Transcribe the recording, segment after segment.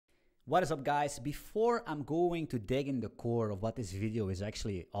What is up, guys? Before I'm going to dig in the core of what this video is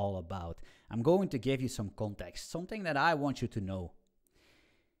actually all about, I'm going to give you some context, something that I want you to know.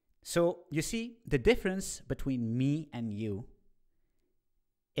 So you see, the difference between me and you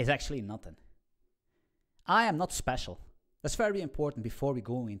is actually nothing. I am not special. That's very important before we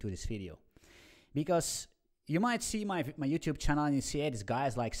go into this video, because you might see my YouTube channel and you see, hey, this guy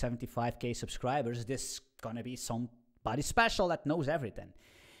has like 75k subscribers. This is gonna be somebody special that knows everything.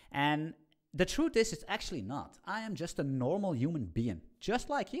 And the truth is, it's actually not. I am just a normal human being, just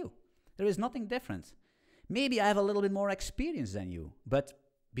like you. There is nothing different. Maybe I have a little bit more experience than you, but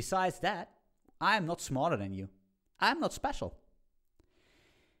besides that, I am not smarter than you. I'm not special.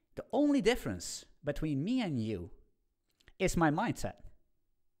 The only difference between me and you is my mindset.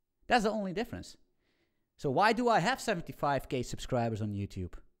 That's the only difference. So why do I have 75k subscribers on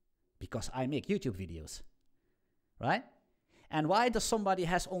YouTube? Because I make YouTube videos, right? And why does somebody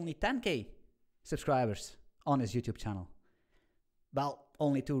has only 10k subscribers on his YouTube channel? Well,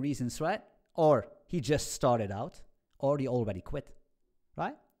 only two reasons, right? Or he just started out, or he already quit,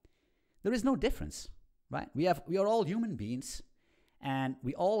 right? There is no difference, right? We are all human beings, and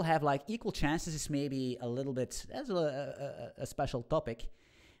we all have like equal chances. Is maybe a little bit, that's a special topic,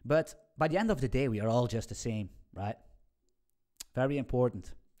 but by the end of the day, we are all just the same, right? Very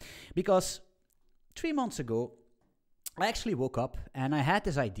important. Because 3 months ago, I actually woke up and I had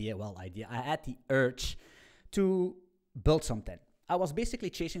this idea, I had the urge to build something. I was basically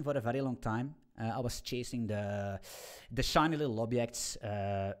chasing for a very long time. I was chasing the shiny little objects,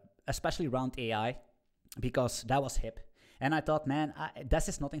 especially around AI, because that was hip. And I thought, man, this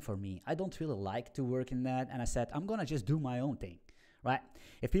is nothing for me. I don't really like to work in that. And I said, I'm going to just do my own thing, right?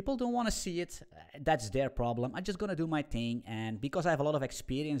 If people don't want to see it, that's their problem. I'm just going to do my thing. And because I have a lot of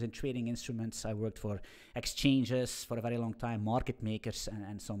experience in trading instruments, I worked for exchanges for a very long time, market makers,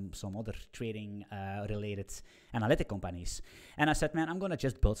 and some other trading related analytic companies. And I said, man, I'm going to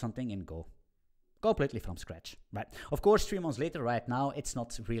just build something in Go. Completely from scratch, right? Of course, 3 months later, right now, it's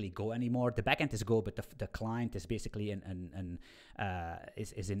not really Go anymore. The backend is Go, but the client is basically written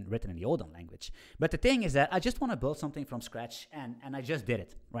in the Odin language. But the thing is that I just want to build something from scratch, and I just did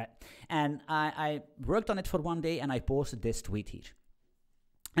it, right? And I worked on it for one day, and I posted this tweet here.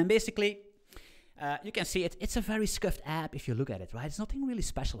 And basically, you can see it's a very scuffed app if you look at it, right? There's nothing really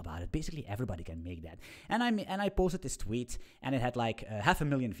special about it. Basically, everybody can make that. And I posted this tweet, and it had like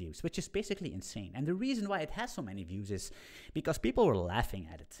 500,000 views, which is basically insane. And the reason why it has so many views is because people were laughing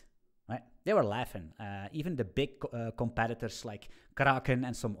at it, right? They were laughing. Even the big competitors like Kraken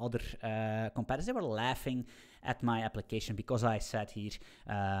and some other competitors, they were laughing at my application because I said here,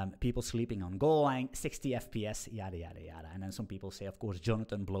 people sleeping on Golang, 60 FPS, yada, yada, yada. And then some people say, of course,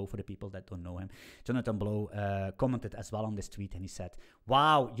 Jonathan Blow, for the people that don't know him. Jonathan Blow commented as well on this tweet, and he said,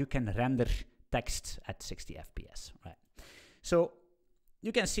 wow, you can render text at 60 FPS, right? So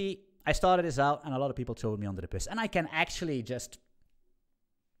you can see, I started this out, and a lot of people threw me under the bus. And I can actually just,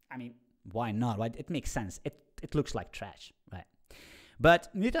 I mean, why not, right? It makes sense. It looks like trash, right? But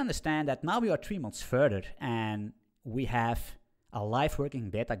you need to understand that now we are 3 months further, and we have a live working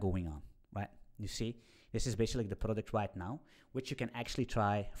beta going on, right? You see, this is basically the product right now, which you can actually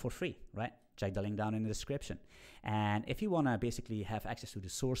try for free, right? Check the link down in the description. And if you want to basically have access to the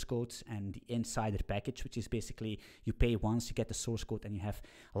source codes and the insider package, which is basically you pay once, you get the source code, and you have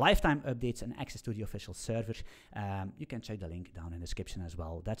lifetime updates and access to the official server, you can check the link down in the description as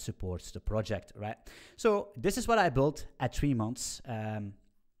well. That supports the project, right? So this is what I built at 3 months.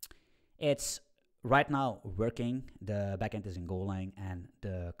 It's right now working. The backend is in Golang, and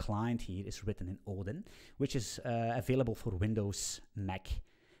the client here is written in Odin, which is available for Windows, Mac,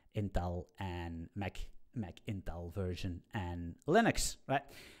 Intel, and Mac Intel version, and Linux, right?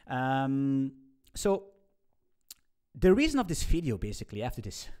 So the reason of this video, basically, after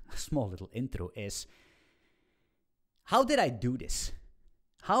this small little intro, is how did I do this?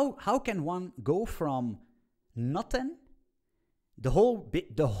 How can one go from nothing, the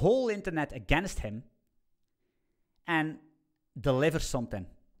whole internet against him, and deliver something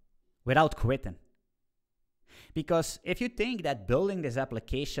without quitting? Because if you think that building this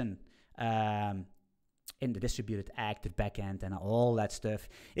application in the distributed active backend and all that stuff,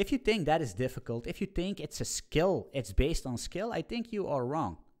 if you think that is difficult, if you think it's a skill, it's based on skill, I think you are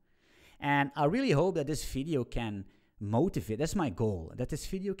wrong. And I really hope that this video can motivate, that's my goal, that this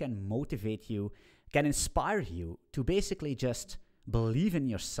video can motivate you, can inspire you to basically just believe in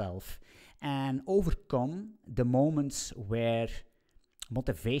yourself and overcome the moments where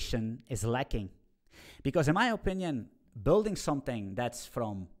motivation is lacking. Because in my opinion, building something that's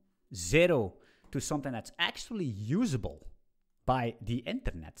from zero to something that's actually usable by the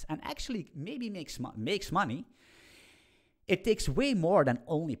internet and actually maybe makes money, it takes way more than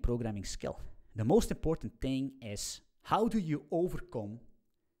only programming skill. The most important thing is, how do you overcome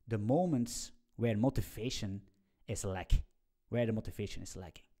the moments where motivation is lacking, where the motivation is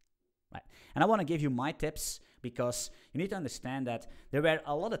lacking, right? And I want to give you my tips, because you need to understand that there were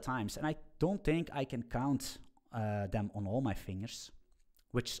a lot of times, and I don't think I can count them on all my fingers,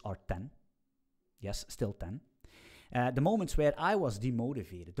 which are 10. Yes, still 10. The moments where I was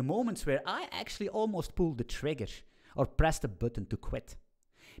demotivated, the moments where I actually almost pulled the trigger or pressed the button to quit,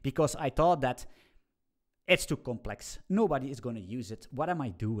 because I thought that it's too complex. Nobody is going to use it. What am I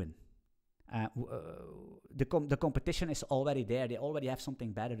doing? The competition is already there. They already have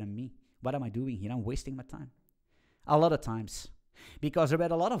something better than me. What am I doing here? I'm wasting my time. A lot of times. Because there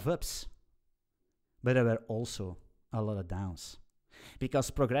were a lot of ups, but there were also a lot of downs.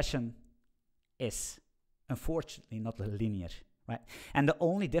 Because progression is unfortunately not linear, right? And the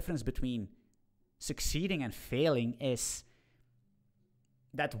only difference between succeeding and failing is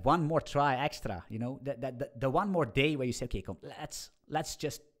that one more try extra, you know, the one more day where you say, okay, come, let's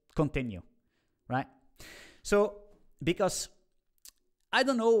just continue, right? So, because I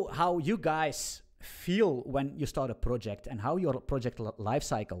don't know how you guys feel when you start a project and how your project life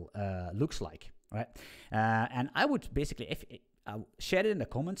cycle looks like, right? And I would basically, if share it in the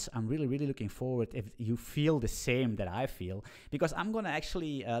comments. I'm really, really looking forward if you feel the same that I feel, because I'm going to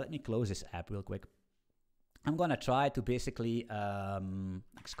actually, let me close this app real quick. I'm going to try to basically, to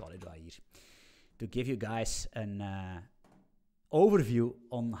give you guys an overview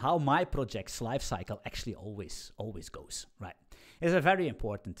on how my project's life cycle actually always goes, right? It's very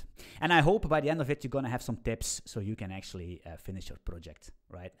important. And I hope by the end of it, you're going to have some tips so you can actually finish your project,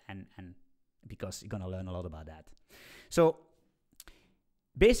 right? And because you're going to learn a lot about that. So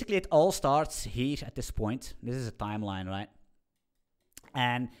basically, it all starts here at this point. This is a timeline, right?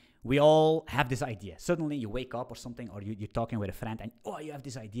 And we all have this idea. Suddenly you wake up or something, or you're talking with a friend and, oh, you have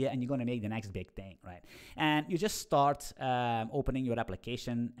this idea and you're going to make the next big thing, right? And you just start opening your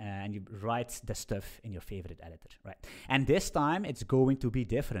application and you write the stuff in your favorite editor, right? And this time it's going to be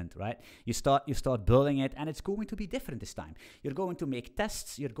different, right? You start building it and it's going to be different this time. You're going to make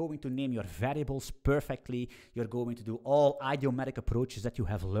tests. You're going to name your variables perfectly. You're going to do all idiomatic approaches that you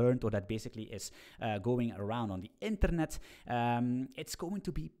have learned, or that basically is going around on the internet. It's going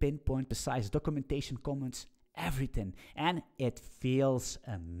to be pinpoint, precise documentation, comments, everything, and it feels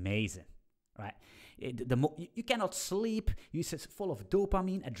amazing, right? You cannot sleep. You're full of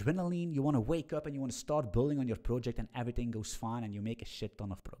dopamine, adrenaline. You want to wake up and you want to start building on your project, and everything goes fine, and you make a shit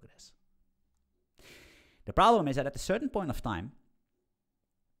ton of progress. The problem is that at a certain point of time,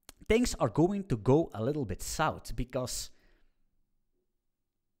 things are going to go a little bit south, because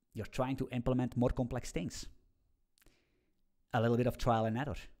you're trying to implement more complex things. A little bit of trial and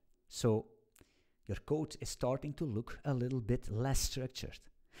error. So your code is starting to look a little bit less structured,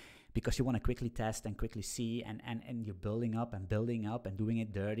 because you want to quickly test and quickly see, and you're building up and doing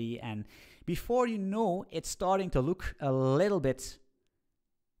it dirty. And before you know, it's starting to look a little bit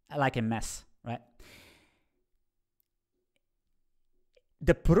like a mess, right?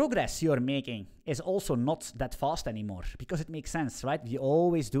 The progress you're making is also not that fast anymore, because it makes sense, right? You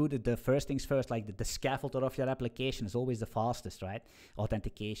always do the first things first, like the scaffolder of your application is always the fastest, right?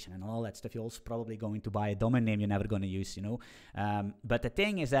 Authentication and all that stuff. You're also probably going to buy a domain name you're never going to use, you know? But the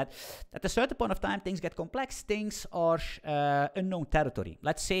thing is that at a certain point of time, things get complex. Things are unknown territory.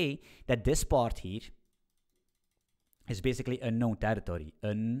 Let's say that this part here is basically unknown territory.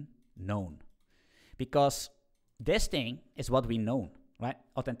 Unknown. Because this thing is what we know. Right?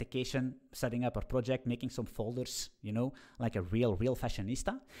 Authentication, setting up a project, making some folders, you know, like a real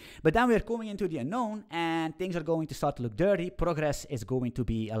fashionista. But then we're going into the unknown, and things are going to start to look dirty. Progress is going to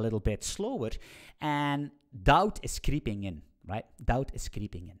be a little bit slower, and doubt is creeping in, right? Doubt is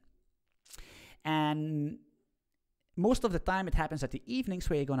creeping in. And most of the time it happens at the evenings,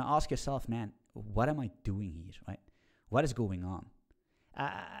 where you're going to ask yourself, man, what am I doing here, right? What is going on?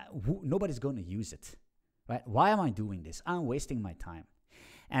 Nobody's going to use it. Right? Why am I doing this? I'm wasting my time.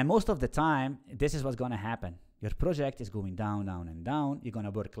 And most of the time, this is what's going to happen. Your project is going down, down, and down. You're going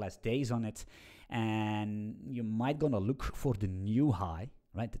to work less days on it. And you might going to look for the new high,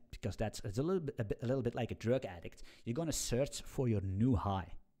 right? Because it's a little bit like a drug addict. You're going to search for your new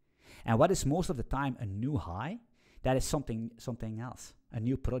high. And what is most of the time a new high? That is something else. A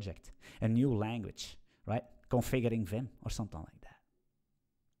new project, a new language, right? Configuring Vim or something like that.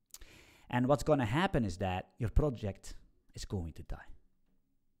 And what's going to happen is that your project is going to die.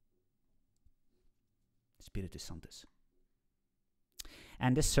 Spiritus Sanctus.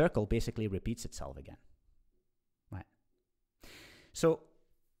 And this circle basically repeats itself again. Right? So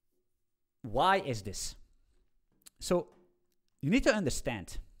why is this? So you need to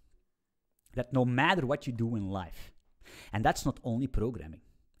understand that no matter what you do in life, and that's not only programming,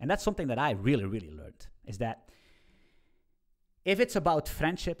 and that's something that I really, really learned, is that if it's about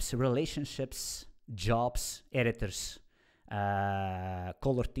friendships, relationships, jobs, editors,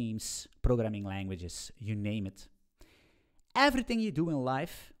 color teams, programming languages, you name it, everything you do in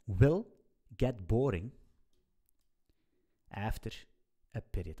life will get boring after a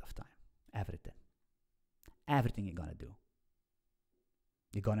period of time. Everything. Everything you're gonna do.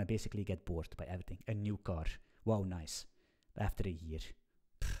 You're gonna basically get bored by everything. A new car. Wow, nice. After a year,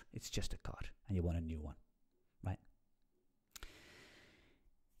 it's just a car and you want a new one, right?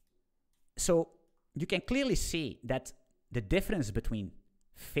 So you can clearly see that the difference between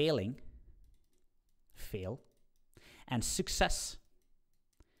fail, and success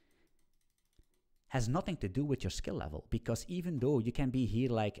has nothing to do with your skill level, because even though you can be here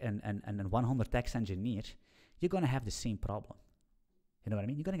like an 100x engineer, you're going to have the same problem. You know what I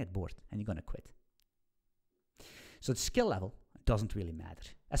mean? You're going to get bored and you're going to quit. So the skill level doesn't really matter,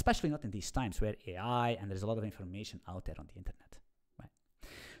 especially not in these times where AI and there's a lot of information out there on the internet, right?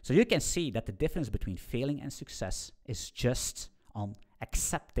 So you can see that the difference between failing and success is just on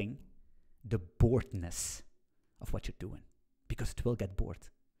accepting the boredness of what you're doing, because it will get bored,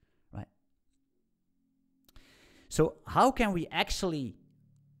 right? So how can we actually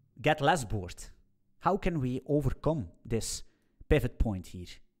get less bored? How can we overcome this pivot point here,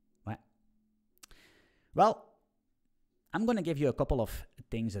 right? Well, I'm going to give you a couple of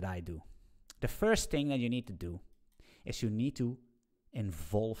things that I do. The first thing that you need to do is you need to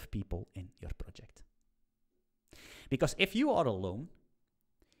involve people in your project. Because if you are alone,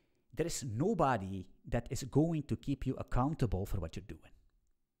 there is nobody that is going to keep you accountable for what you're doing,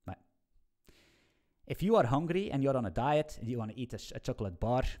 right? If you are hungry and you're on a diet and you want to eat a chocolate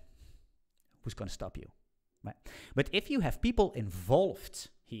bar, who's going to stop you, right? But if you have people involved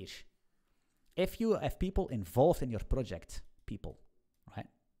here, if you have people involved in your project, people, right?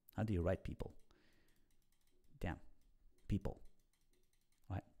 How do you write people? Damn, people,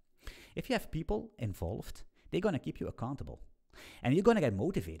 right? If you have people involved, they're going to keep you accountable. And you're going to get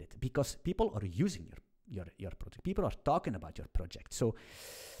motivated because people are using your project. People are talking about your project. So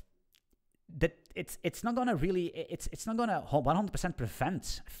that it's not going to really, it's not going to 100%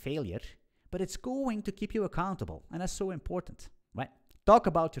 prevent failure, but it's going to keep you accountable. And that's so important, right? Talk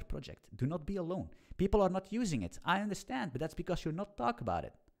about your project. Do not be alone. People are not using it. I understand, but that's because you're not talking about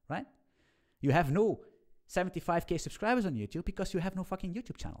it, right? You have no 75K subscribers on YouTube because you have no fucking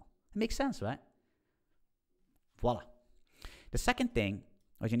YouTube channel. It makes sense, right? Voila. The second thing,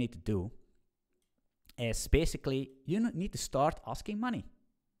 what you need to do is basically, you need to start asking money.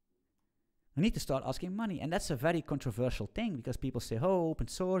 You need to start asking money. And that's a very controversial thing because people say, oh, open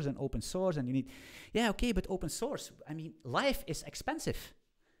source, and you need, yeah, okay, but open source, I mean, life is expensive,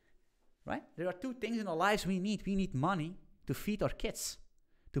 right? There are two things in our lives we need. We need money to feed our kids,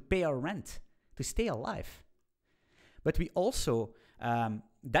 to pay our rent, to stay alive. But we also,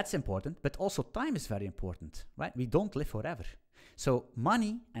 that's important, but also time is very important, right? We don't live forever. So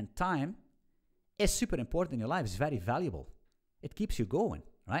money and time is super important in your life. It's very valuable. It keeps you going,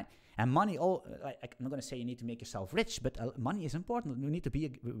 right? And money, I'm not going to say you need to make yourself rich, but money is important. We need to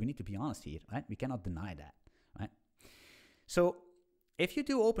be honest here, right? We cannot deny that, right? So if you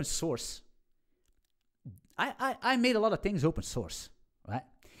do open source, I made a lot of things open source, right?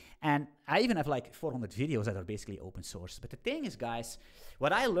 And I even have like 400 videos that are basically open source. But the thing is, guys,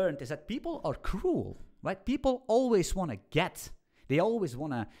 what I learned is that people are cruel, right? People always want to get. They always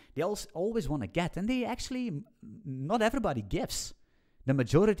want to get. And they actually, not everybody gives. The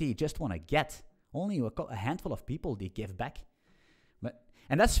majority just want to get. Only a handful of people, they give back.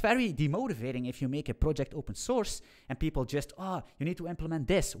 And that's very demotivating if you make a project open source and people just, oh, you need to implement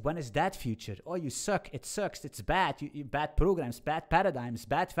this. When is that future? Oh, you suck. It sucks. It's bad. You bad programs, bad paradigms,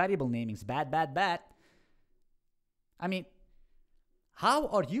 bad variable namings, bad. I mean, how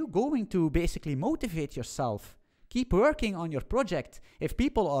are you going to basically motivate yourself? Keep working on your project if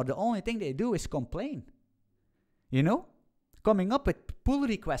people are the only thing they do is complain. You know? Coming up with pull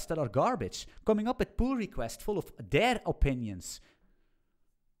requests that are garbage. Coming up with pull requests full of their opinions.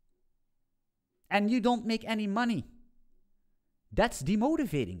 And you don't make any money. That's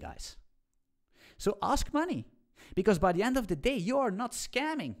demotivating, guys. So ask money. Because by the end of the day, you are not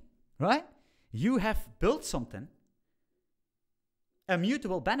scamming, right? You have built something, a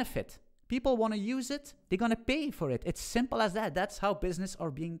mutable benefit. People want to use it, they're going to pay for it. It's simple as that. That's how business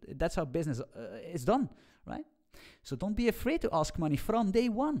is done, right? So don't be afraid to ask money from day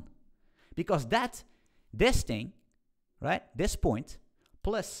one. Because this thing, right? This point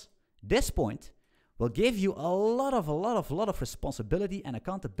plus this point will give you a lot of responsibility and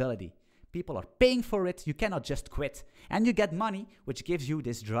accountability. People are paying for it. You cannot just quit. And you get money, which gives you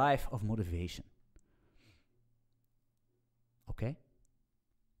this drive of motivation. Okay?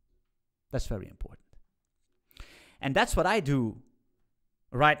 That's very important. And that's what I do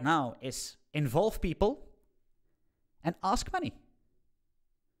right now, is involve people and ask money.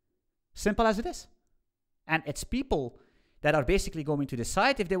 Simple as it is. And it's people that are basically going to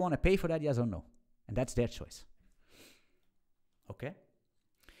decide if they want to pay for that, yes or no. And that's their choice. Okay?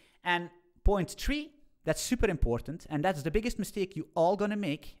 And point 3, that's super important, and that's the biggest mistake you all gonna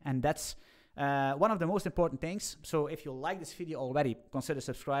make, and that's one of the most important things. So if you like this video already, consider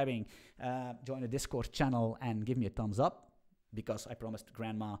subscribing, join the Discord channel, and give me a thumbs up, because I promised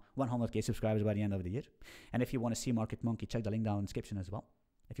Grandma 100k subscribers by the end of the year. And if you want to see Market Monkey, check the link down in the description as well.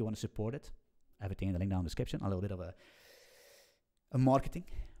 If you want to support it, everything in the link down in the description, a little bit of a marketing.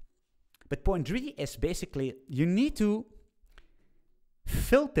 But point 3 is basically, you need to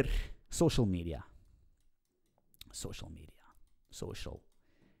filter social media. Social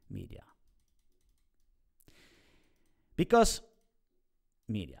media. Because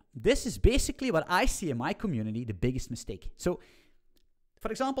media. This is basically what I see in my community, the biggest mistake. So,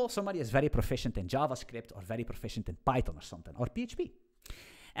 for example, somebody is very proficient in JavaScript or very proficient in Python or something, or PHP.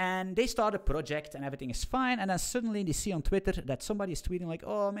 And they start a project and everything is fine, and then suddenly they see on Twitter that somebody is tweeting like,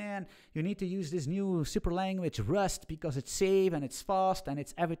 oh man, you need to use this new super language Rust because it's safe and it's fast and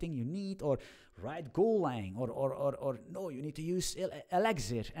it's everything you need, or write Golang, or no, you need to use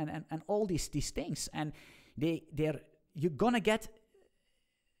Elixir and all these things. And you're gonna get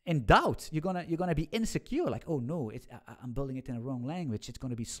in doubt. You're gonna be insecure, like, oh no, I'm building it in the wrong language, it's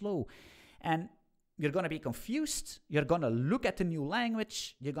gonna be slow. And you're going to be confused, you're going to look at the new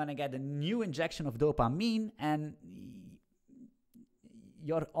language, you're going to get a new injection of dopamine, and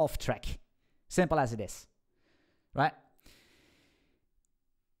you're off track. Simple as it is, right?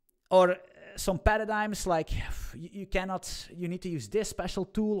 Or some paradigms like, you need to use this special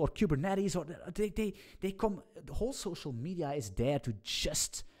tool or Kubernetes, or they come, the whole social media is there to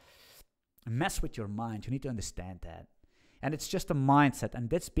just mess with your mind. You need to understand that. And it's just a mindset. And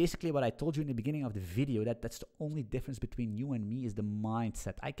that's basically what I told you in the beginning of the video, that's the only difference between you and me, is the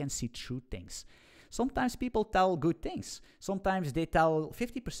mindset. I can see through things. Sometimes people tell good things. Sometimes they tell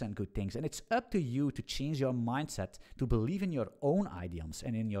 50% good things. And it's up to you to change your mindset, to believe in your own idioms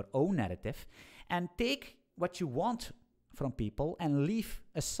and in your own narrative, and take what you want from people and leave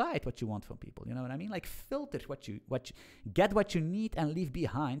aside what you want from people. You know what I mean? Like, filter get what you need and leave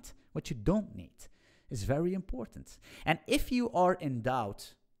behind what you don't need. Is very important. And if you are in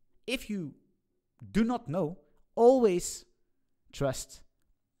doubt, if you do not know, always trust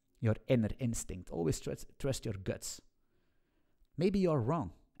your inner instinct. Always trust your guts. Maybe you're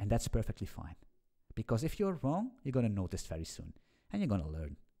wrong, and that's perfectly fine. Because if you're wrong, you're going to notice very soon. And you're going to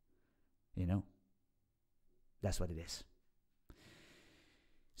learn. You know? That's what it is.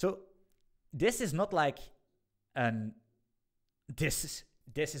 So, this is not like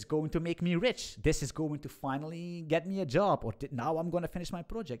this is going to make me rich. This is going to finally get me a job, or now I'm going to finish my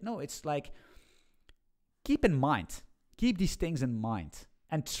project. No, it's like, keep these things in mind,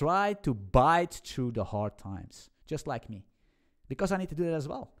 and try to bite through the hard times, just like me, because I need to do that as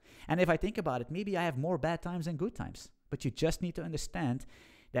well. And if I think about it, maybe I have more bad times than good times, but you just need to understand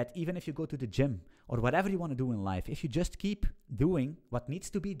that even if you go to the gym or whatever you want to do in life, if you just keep doing what needs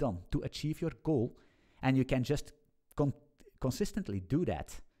to be done to achieve your goal, and you can just consistently do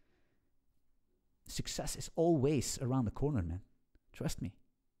that, success is always around the corner, man. Trust me.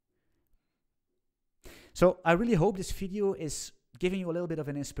 So I really hope this video is giving you a little bit of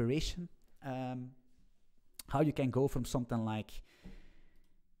an inspiration, how you can go from something like,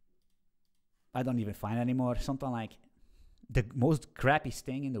 I don't even find anymore, something like the most crappy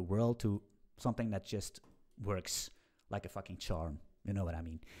thing in the world, to something that just works like a fucking charm. You know what I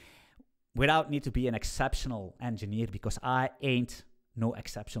mean? Without need to be an exceptional engineer, because I ain't no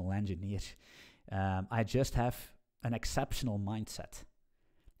exceptional engineer. I just have an exceptional mindset.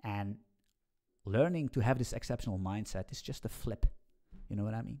 And learning to have this exceptional mindset is just a flip. You know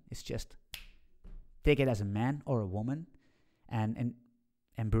what I mean? It's just take it as a man or a woman, and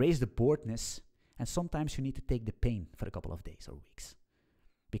embrace the boredness. And sometimes you need to take the pain for a couple of days or weeks,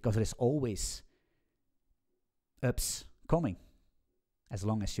 because there is always ups coming, as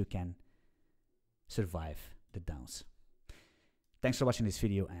long as you can survive the downs. Thanks for watching this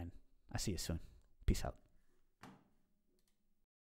video, and I'll see you soon. Peace out.